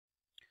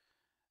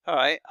All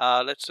right,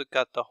 let's look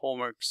at the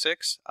homework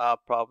 6,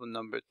 problem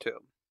number 2.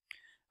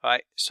 All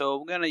right, so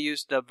we're going to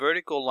use the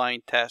vertical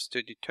line test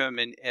to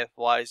determine if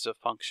y is a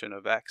function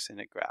of x in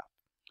a graph.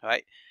 All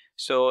right,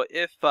 so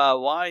if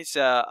y is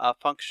a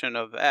function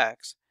of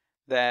x,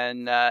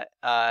 then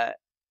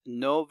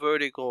no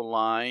vertical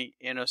line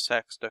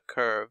intersects the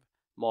curve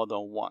more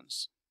than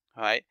once.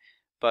 All right,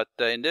 but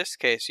in this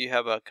case, you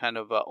have a kind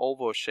of an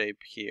oval shape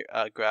here,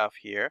 graph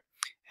here.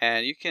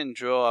 And you can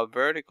draw a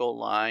vertical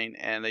line,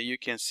 and you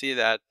can see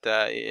that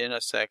it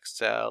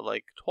intersects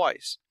like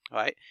twice,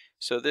 right?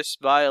 So this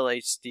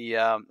violates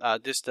the,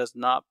 this does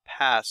not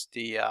pass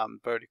the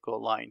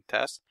vertical line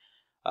test.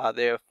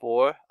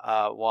 Therefore,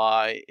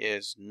 y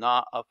is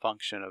not a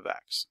function of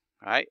x.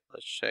 All right,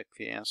 let's check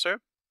the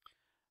answer.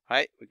 All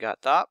right, we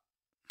got that.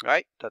 All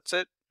right, that's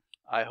it.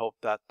 I hope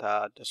that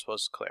this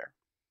was clear.